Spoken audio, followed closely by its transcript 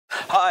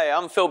Hi,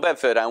 I'm Phil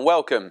Bedford and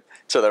welcome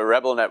to the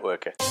Rebel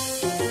Networker.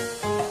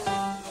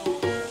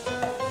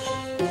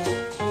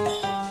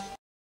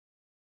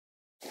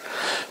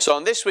 So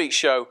on this week's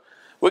show,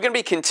 we're going to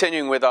be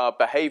continuing with our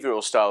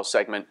behavioural style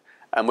segment,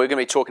 and we're going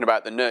to be talking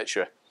about the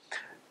nurturer.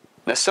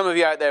 Now, some of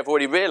you out there have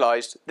already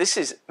realised this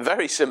is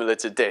very similar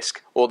to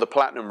DISC or the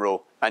Platinum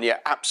Rule, and you're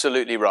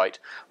absolutely right.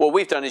 What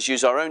we've done is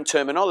use our own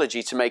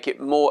terminology to make it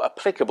more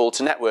applicable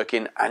to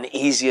networking and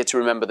easier to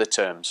remember the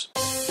terms.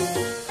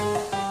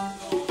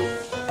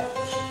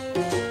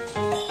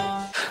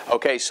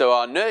 Okay, so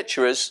our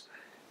nurturers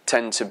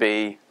tend to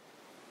be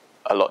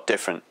a lot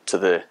different to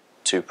the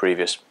two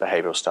previous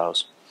behavioural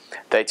styles.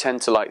 They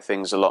tend to like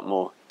things a lot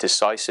more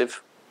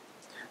decisive,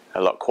 a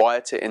lot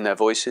quieter in their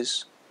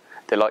voices.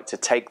 They like to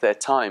take their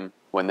time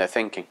when they're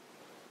thinking.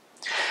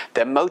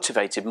 They're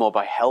motivated more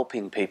by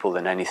helping people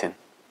than anything.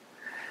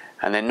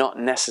 And they're not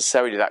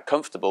necessarily that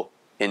comfortable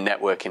in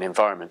networking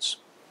environments.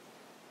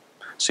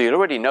 So you'll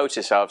already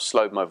notice how I've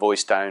slowed my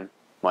voice down,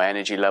 my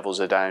energy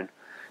levels are down.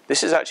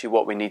 This is actually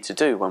what we need to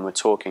do when we're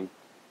talking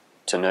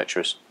to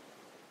nurturers.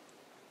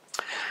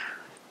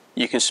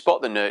 You can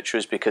spot the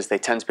nurturers because they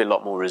tend to be a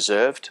lot more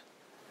reserved.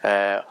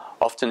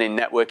 Often in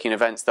networking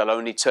events they'll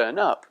only turn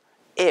up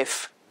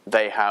if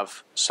they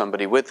have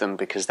somebody with them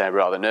because they're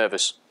rather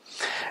nervous.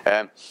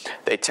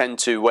 They tend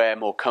to wear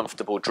more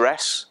comfortable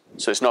dress,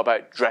 so it's not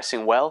about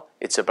dressing well,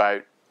 it's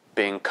about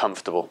being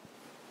comfortable.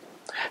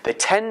 They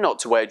tend not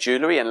to wear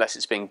jewellery unless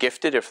it's been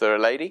gifted if they're a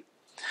lady.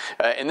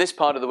 In this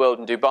part of the world,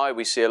 in Dubai,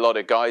 we see a lot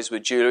of guys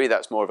with jewellery.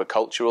 That's more of a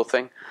cultural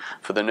thing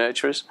for the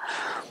nurturers.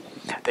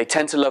 They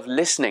tend to love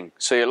listening,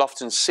 so you'll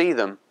often see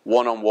them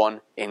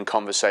one-on-one in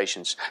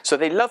conversations. So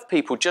they love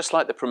people just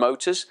like the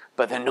promoters,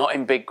 but they're not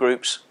in big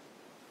groups.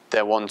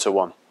 They're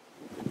one-to-one.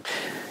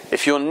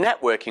 If you're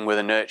networking with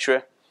a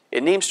nurturer,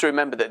 it needs to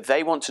remember that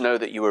they want to know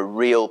that you're a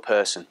real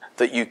person,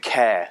 that you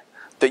care,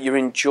 that you're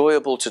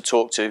enjoyable to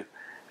talk to,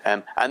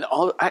 and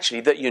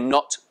actually that you're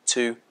not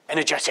too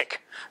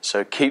energetic.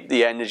 So keep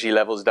the energy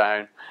levels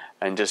down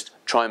and just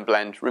try and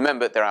blend.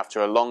 Remember, they're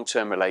after a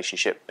long-term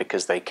relationship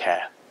because they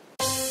care.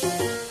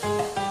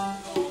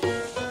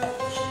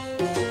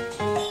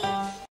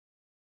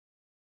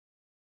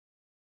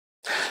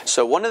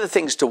 So one of the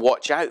things to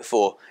watch out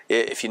for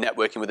if you're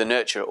networking with a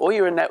nurturer or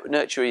you're a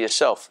nurturer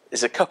yourself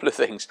is a couple of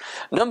things.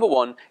 Number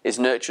one is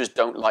nurturers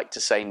don't like to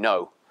say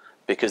no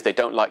because they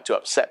don't like to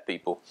upset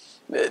people.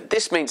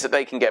 This means that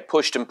they can get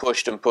pushed and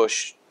pushed and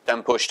pushed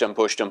and pushed and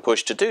pushed and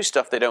pushed to do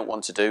stuff they don't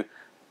want to do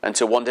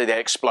until one day they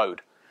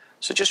explode.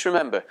 So just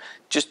remember,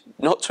 just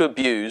not to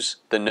abuse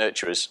the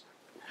nurturers.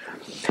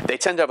 They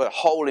tend to have a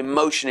whole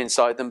emotion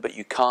inside them, but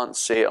you can't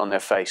see it on their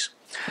face.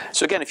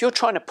 So again, if you're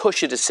trying to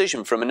push a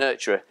decision from a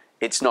nurturer,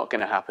 it's not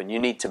going to happen. You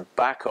need to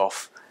back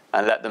off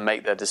and let them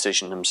make their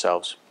decision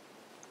themselves.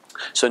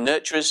 So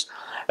nurturers,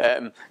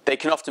 they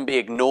can often be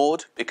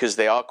ignored because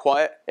they are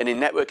quiet, and in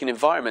networking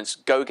environments,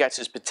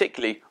 go-getters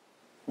particularly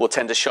will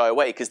tend to shy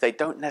away because they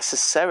don't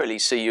necessarily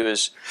see you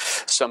as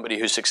somebody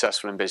who's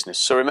successful in business.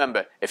 So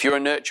remember, if you're a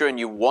nurturer and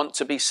you want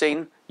to be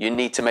seen, you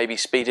need to maybe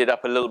speed it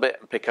up a little bit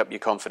and pick up your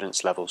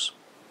confidence levels.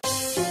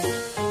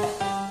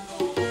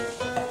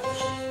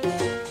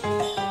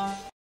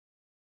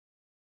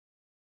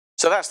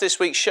 So that's this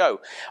week's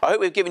show. I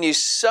hope we've given you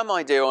some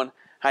idea on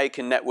how you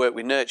can network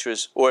with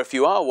nurturers, or if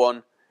you are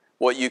one,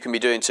 what you can be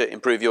doing to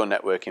improve your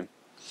networking.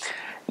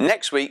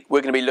 Next week,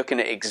 we're going to be looking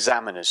at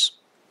examiners.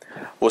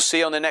 We'll see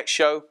you on the next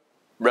show,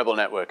 Rebel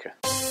Networker.